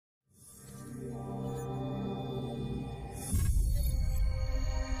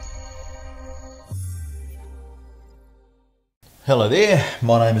Hello there,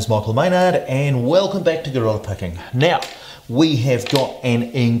 my name is Michael Maynard and welcome back to Gorilla Picking. Now, we have got an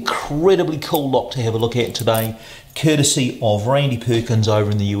incredibly cool lock to have a look at today, courtesy of Randy Perkins over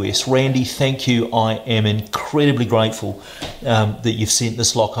in the US. Randy, thank you. I am incredibly grateful that you've sent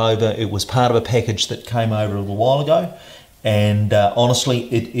this lock over. It was part of a package that came over a little while ago. And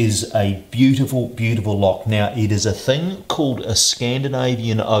honestly, it is a beautiful, beautiful lock. Now, it is a thing called a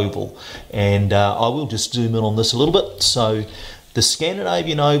Scandinavian oval, and I will just zoom in on this a little bit. So, the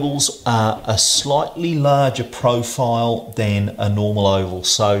Scandinavian ovals are a slightly larger profile than a normal oval.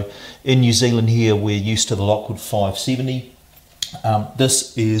 So, in New Zealand here, we're used to the Lockwood 570.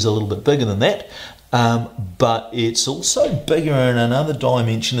 This is a little bit bigger than that. But it's also bigger in another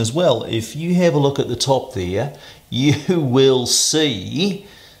dimension as well. If you have a look at the top there, you will see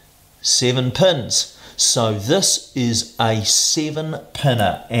 7 pins. So this is a 7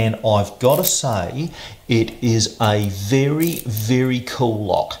 pinner, and I've got to say it is a very, very cool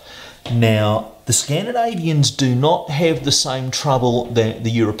lock. Now, the Scandinavians do not have the same trouble that the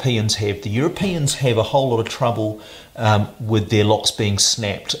Europeans have. The Europeans have a whole lot of trouble with their locks being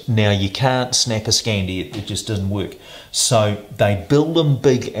snapped. Now, you can't snap a Scandi, it just doesn't work. So they build them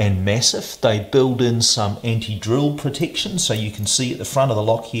big and massive. They build in some anti-drill protection. So you can see at the front of the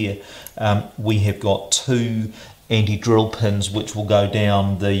lock here, we have got 2 anti-drill pins which will go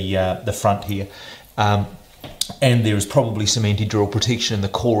down the front here. And there is probably some anti-drill protection in the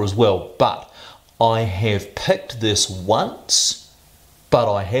core as well. But I have picked this once,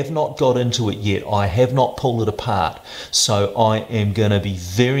 but I have not got into it yet. I have not pulled it apart. So I am going to be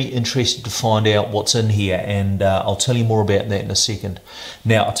very interested to find out what's in here, and I'll tell you more about that in a second.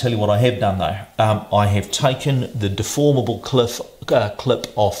 Now, I'll tell you what I have done though. I have taken the deformable clip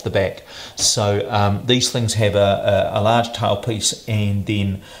off the back. So these things have a large tailpiece and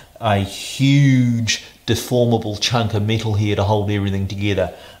then a huge deformable chunk of metal here to hold everything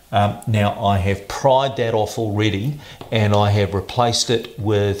together. Now, I have pried that off already, and I have replaced it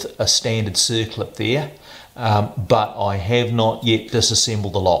with a standard circlip there, but I have not yet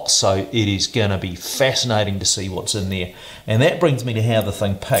disassembled the lock, so it is going to be fascinating to see what's in there. And that brings me to how the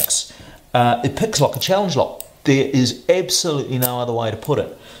thing picks. It picks like a challenge lock. There is absolutely no other way to put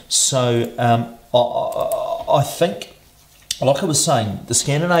it. So I think, like I was saying, the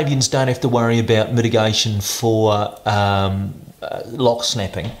Scandinavians don't have to worry about mitigation for lock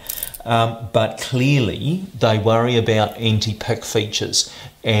snapping, but clearly they worry about anti-pick features.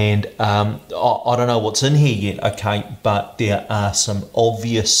 And I don't know what's in here yet, okay, but there are some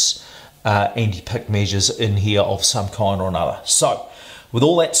obvious anti-pick measures in here of some kind or another. So, with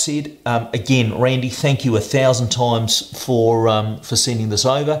all that said, again, Randy, thank you 1,000 times for sending this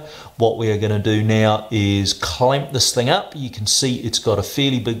over. What we are going to do now is clamp this thing up. You can see it's got a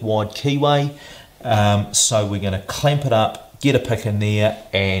fairly big wide keyway. So we're going to clamp it up, get a pick in there,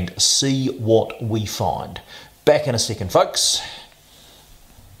 and see what we find. Back in a second, folks.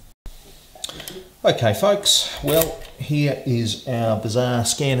 Okay, folks, well, here is our bizarre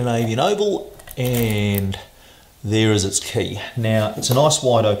Scandinavian oval, and there is its key. Now, it's a nice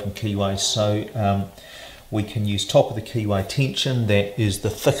wide open keyway, so we can use top of the keyway tension. That is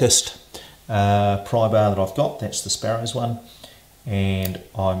the thickest pry bar that I've got. That's the Sparrows one. And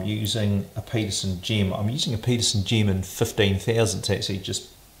I'm using a Peterson gem. I'm using a Peterson gem in 15 thousandths actually, just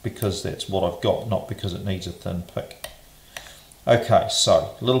because that's what I've got, not because it needs a thin pick. Okay,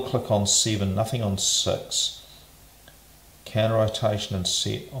 so little click on 7, nothing on 6. Counter rotation and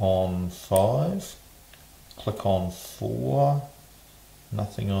set on 5. Click on 4.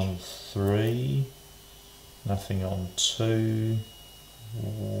 Nothing on 3. Nothing on 2.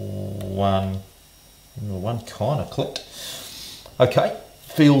 1. One kind of clicked. Okay,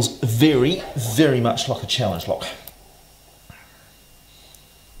 feels very, very much like a challenge lock.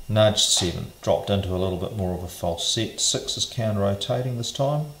 Nudge 7, dropped into a little bit more of a false set. 6 is counter rotating this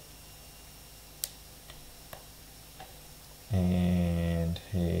time. And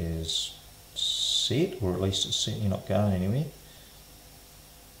has set, or at least it's certainly not going anywhere.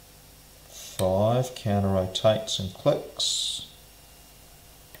 5 counter rotates and clicks.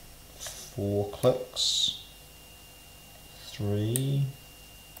 4 clicks. 3.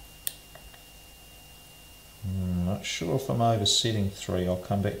 Not sure if I'm oversetting 3. I'll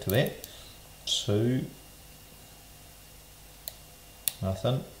come back to that. 2.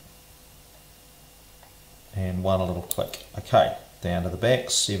 Nothing. And 1 a little click. Okay, down to the back.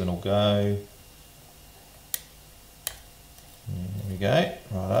 7 will go. There we go.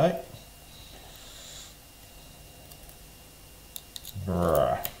 Righto.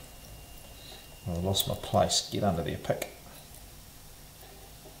 I lost my place. Get under there, pick.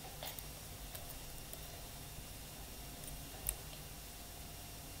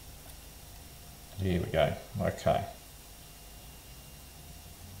 There we go. Okay.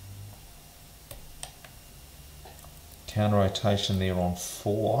 Counter rotation there on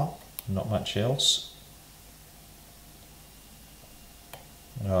 4, not much else.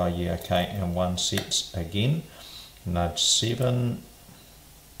 Oh yeah, okay, and 1 sets again. Nudge 7.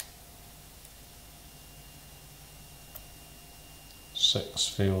 6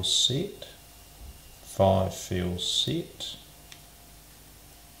 feels set. 5 feels set.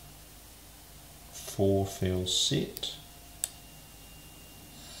 4 feels set.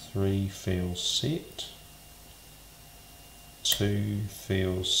 3 feels set. 2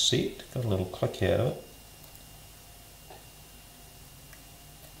 feels set. Got a little click out of it.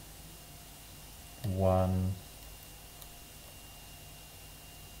 1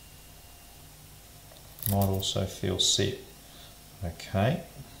 might also feel set. Okay.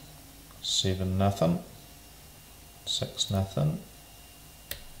 7 nothing. 6 nothing.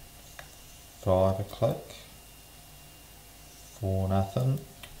 5 a click. 4 nothing.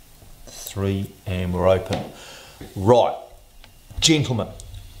 3 and we're open. Right, gentlemen,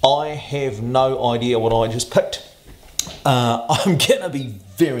 I have no idea what I just picked. I'm going to be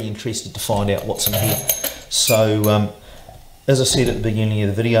very interested to find out what's in here. So, as I said at the beginning of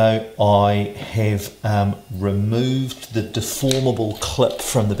the video, I have removed the deformable clip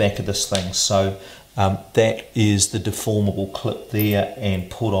from the back of this thing. So that is the deformable clip there, and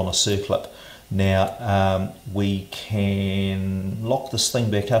put on a circlip. Now we can lock this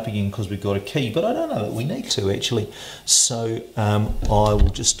thing back up again because we've got a key, but I don't know that we need to actually. So I will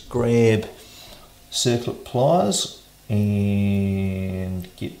just grab circlip pliers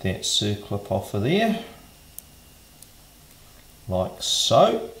and get that circlip off of there, like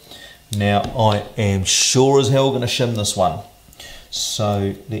so. Now I am sure as hell going to shim this one.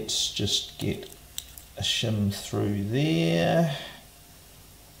 So let's just get a shim through there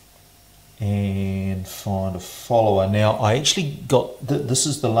and find a follower. Now I actually got, this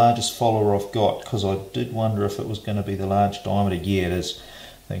is the largest follower I've got, because I did wonder if it was going to be the large diameter. Yeah, it is.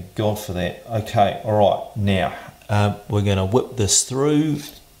 Thank God for that. Okay, all right, now we're going to whip this through.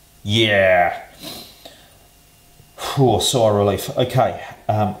 Yeah. Whew, sigh of relief. Okay,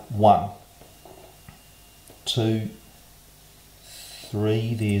 1, 2,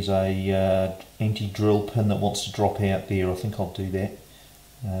 3. There's a anti-drill pin that wants to drop out there. I think I'll do that.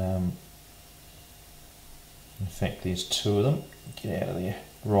 In fact, there's 2 of them. Get out of there.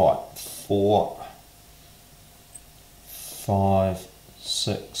 Right, 4, 5,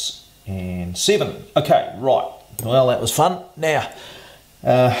 6, and 7. Okay, right. Well, that was fun. Now,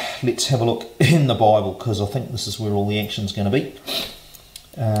 let's have a look in the Bible, because I think this is where all the action's going to be.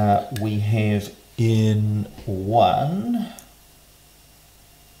 We have in 1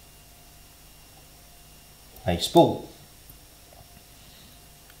 a spool.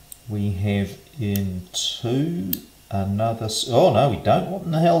 We have in 2 another. Oh no, we don't. What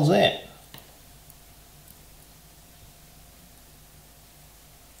in the hell's that?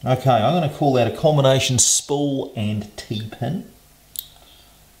 Okay, I'm going to call that a combination spool and T-pin.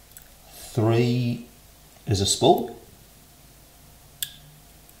 3 is a spool.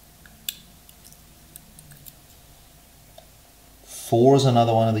 4 is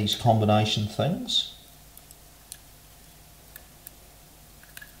another one of these combination things.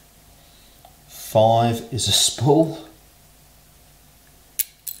 5 is a spool.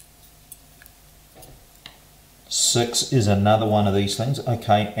 6 is another one of these things.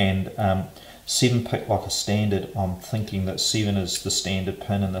 Okay, and 7 picked like a standard. I'm thinking that 7 is the standard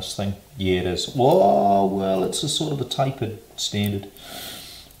pin in this thing. Yeah, it is. Whoa, well, it's a sort of a tapered standard.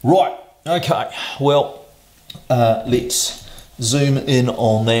 Right, okay, well, let's zoom in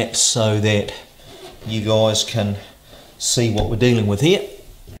on that so that you guys can see what we're dealing with here.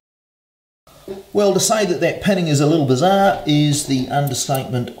 Well, to say that that pinning is a little bizarre is the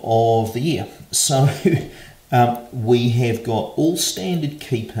understatement of the year. So we have got all standard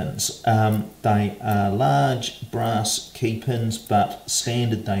key pins. They are large brass key pins, but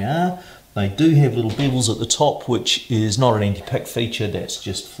standard they are. They do have little bevels at the top, which is not an anti-pick feature, that's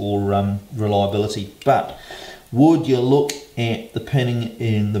just for reliability. But would you look at the pinning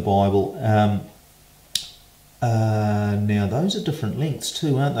in the Bible? Now those are different lengths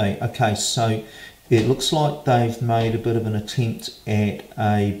too, aren't they? Okay, so it looks like they've made a bit of an attempt at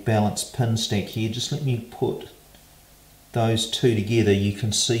a balanced pin stack here. Just let me put those two together. You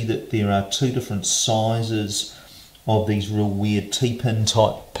can see that there are 2 different sizes of these real weird T-pin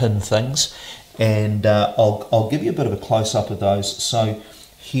type pin things, and I'll give you a bit of a close-up of those. So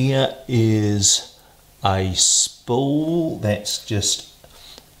here is a spool. That's just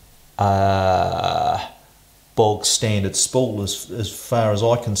bog standard spool as far as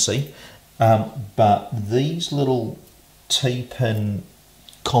I can see. but these little T-pin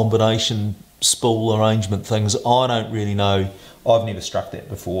combination spool arrangement things, I don't really know. I've never struck that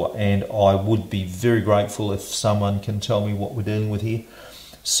before, and I would be very grateful if someone can tell me what we're dealing with here.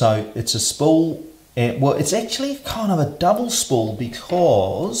 So it's a spool, and well, it's actually kind of a double spool,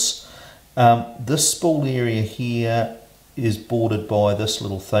 because this spool area here is bordered by this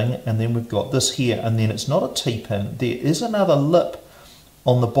little thing, and then we've got this here, and then it's not a T-pin. There is another lip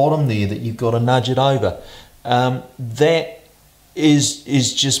on the bottom there that you've got to nudge it over. That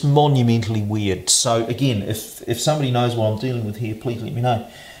is just monumentally weird. So again, if somebody knows what I'm dealing with here, please let me know.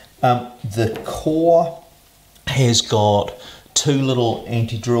 The core has got two little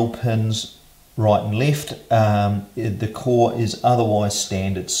anti-drill pins right and left. The core is otherwise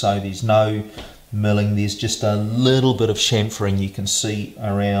standard, so there's no milling. There's just a little bit of chamfering you can see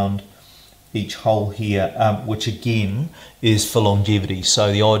around each hole here, which again is for longevity.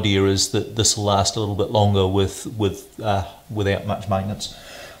 So the idea is that this will last a little bit longer without much maintenance.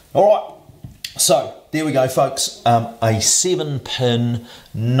 All right, so there we go, folks. A 7-pin,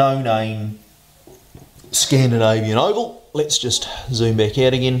 no-name Scandinavian oval. Let's just zoom back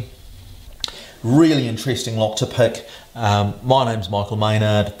out again. Really interesting lock to pick. My name's Michael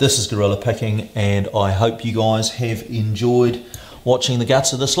Maynard. This is Gorilla Picking, and I hope you guys have enjoyed watching the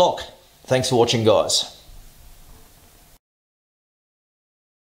guts of this lock. Thanks for watching, guys.